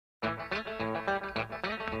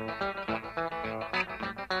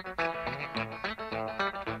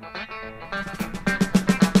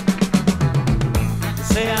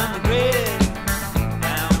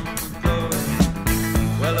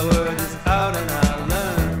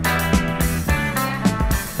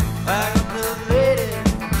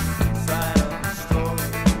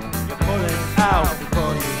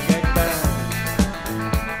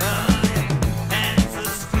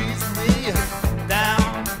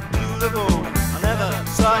unbreakable. I never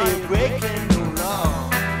saw you breaking no law.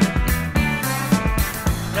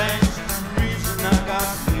 That's the reason I got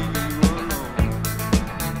to leave you alone.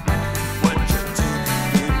 What you taking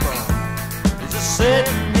me for? Is just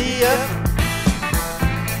setting me up,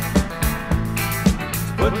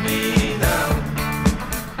 put me down.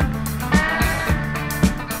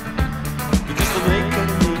 You're just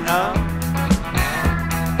making me out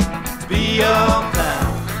to be your pal.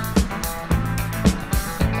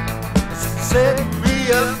 Set me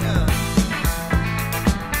up,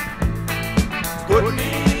 put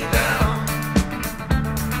me down.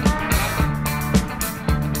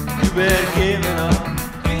 You better give it up,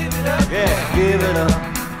 yeah, give it up.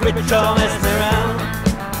 Quit your messing around.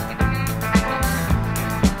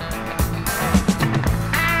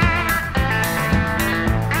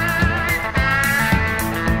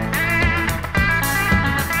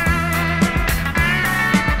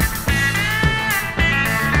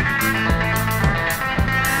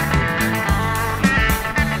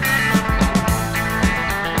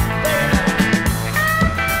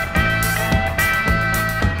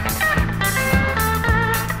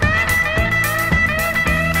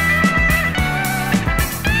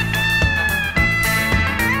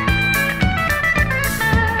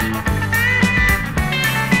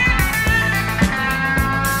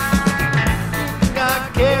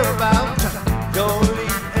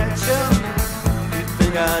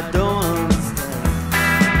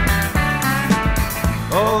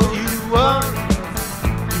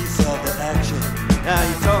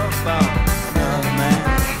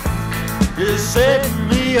 Setting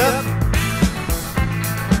me up,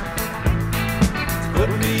 put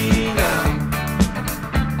me down.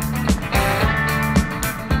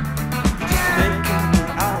 You're just making me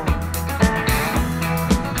out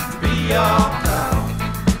to be your pal.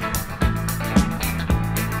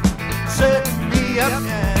 Setting me up,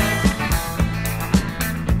 yeah,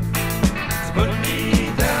 put me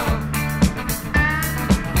down.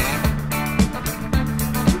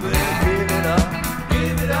 You better give it up,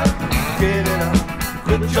 give it up, give it up.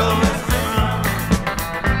 Quit your messing around.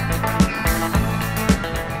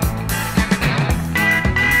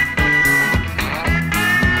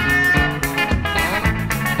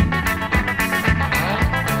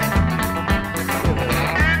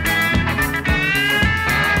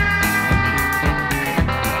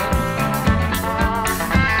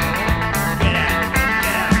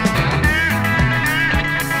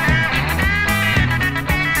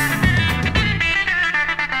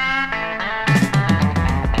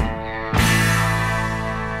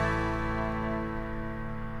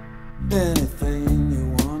 Anything you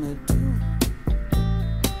wanna do.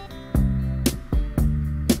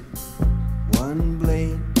 One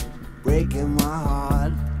blade breaking my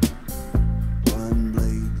heart. One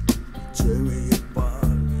blade tearing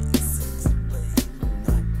apart. 6 blade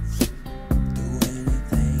knives do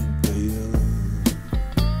anything for you.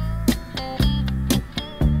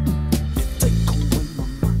 You take away my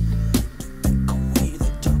mind, you take away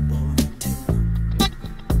the top of the tin.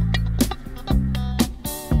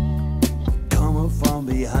 Coming from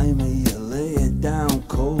behind me, you lay it down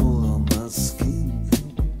cold on my skin.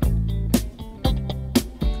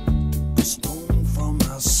 A stone from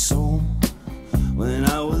my soul when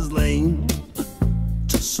I was lame,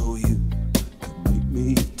 just so you could make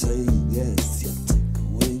me take. Yes, you take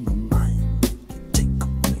away my mind, you take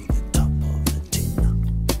away the top of the tin.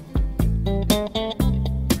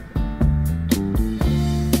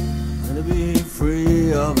 Let me be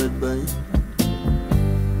free of it, babe.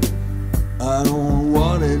 I don't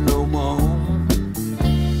want it no more.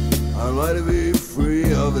 I'd like to be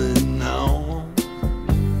free of it now.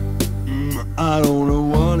 I don't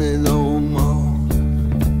want it no more.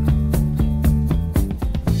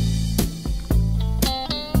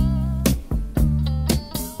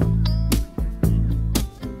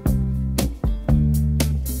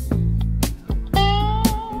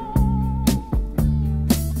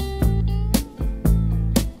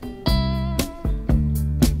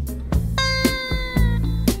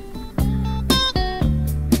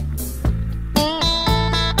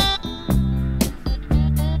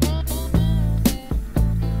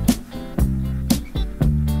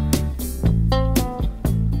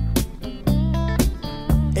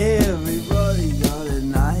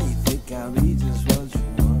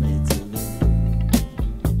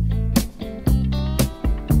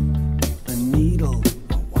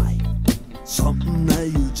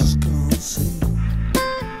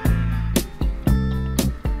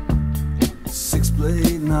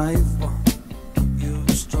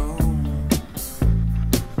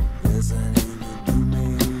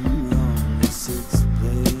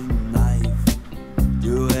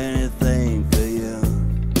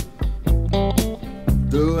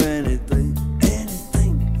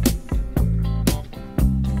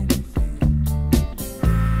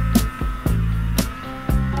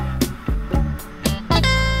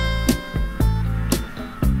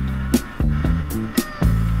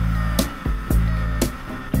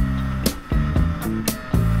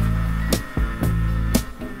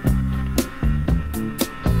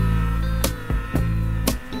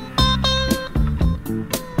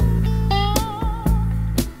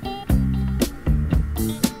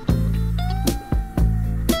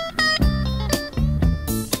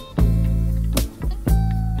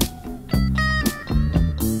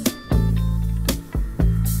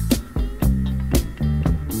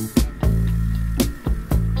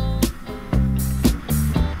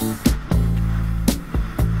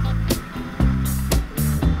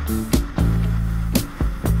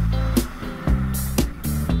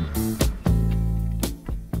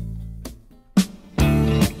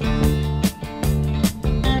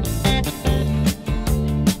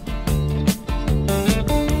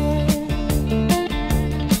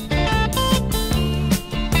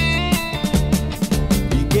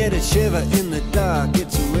 in the dark,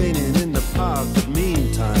 it's raining in the park, but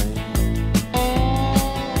meantime,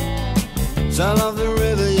 sound of the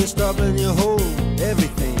river, you stop and you hold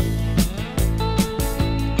everything.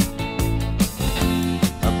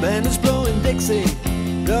 A band is blowing Dixie,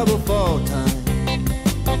 double fall time.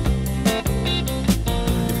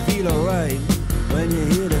 You feel alright when you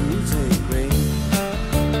hear the music ring.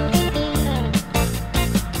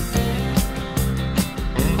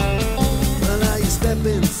 Well, now you step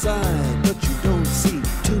inside, but you don't see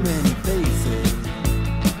too many faces.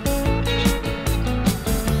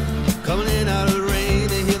 Coming in out of the rain,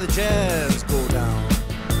 they hear the jazz go down.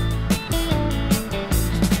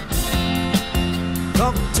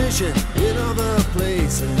 Competition in other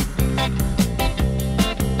places,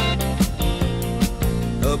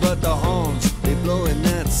 but the horns, they blowing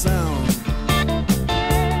that sound.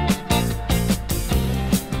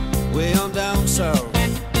 Way on down south,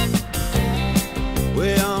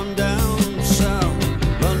 way on down south,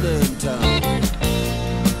 London town.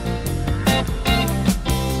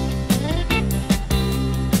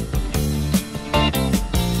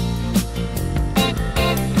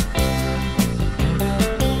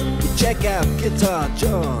 Check out Guitar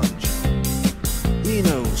George, he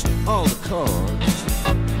knows all the chords.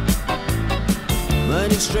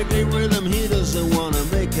 But it's strictly rhythm, he doesn't want to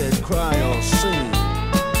make it cry or sing.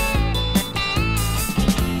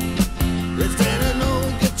 If then an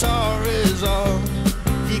old guitar is all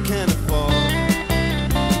he can afford,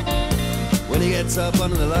 when he gets up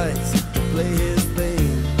under the lights to play his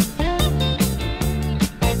thing.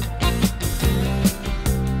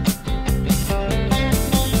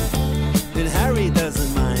 Then Harry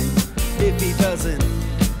doesn't mind if he doesn't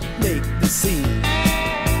make the scene.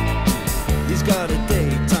 He's got a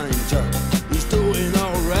daytime job, he's doing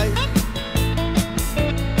alright.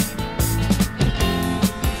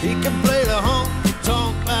 He can play the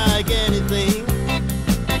honky-tonk like anything,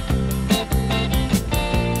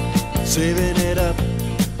 saving it up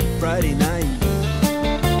Friday night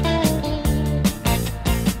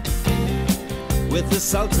with the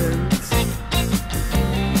Sultans,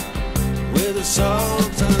 with the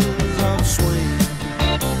Sultans of Swing.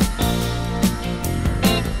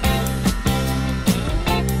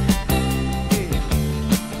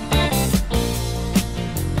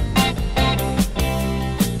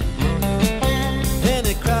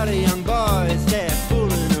 Young boys, they're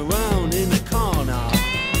fooling around in the corner,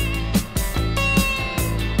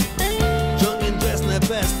 drunk and dressed in their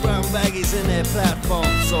best brown baggies in their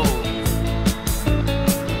platform soles.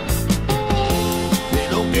 They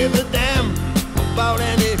don't give a damn about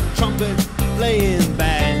any trumpet playing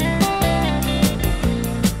band.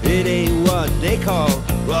 It ain't what they call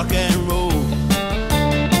rock and roll.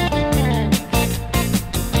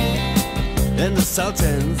 And the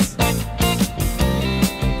Sultans,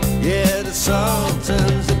 yeah, the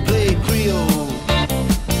Sultans, they play Creole.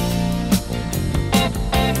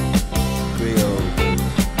 Creole.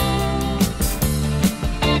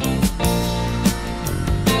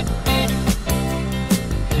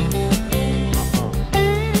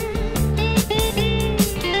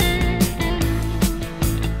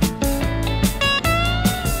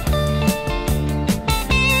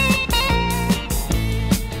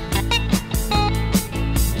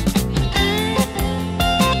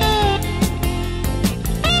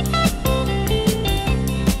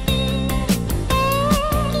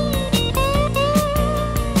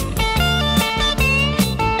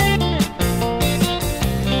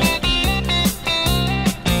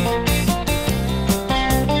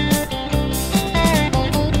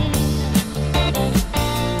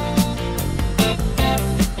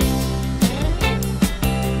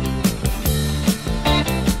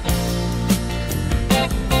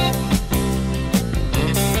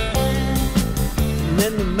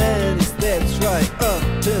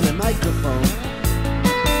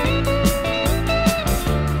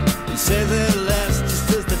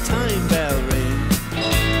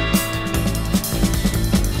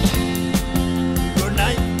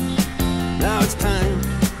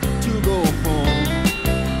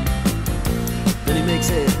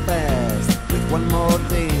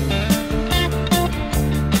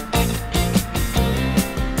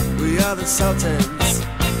 We are the Sultans.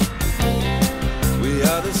 We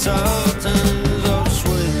are the Sultans.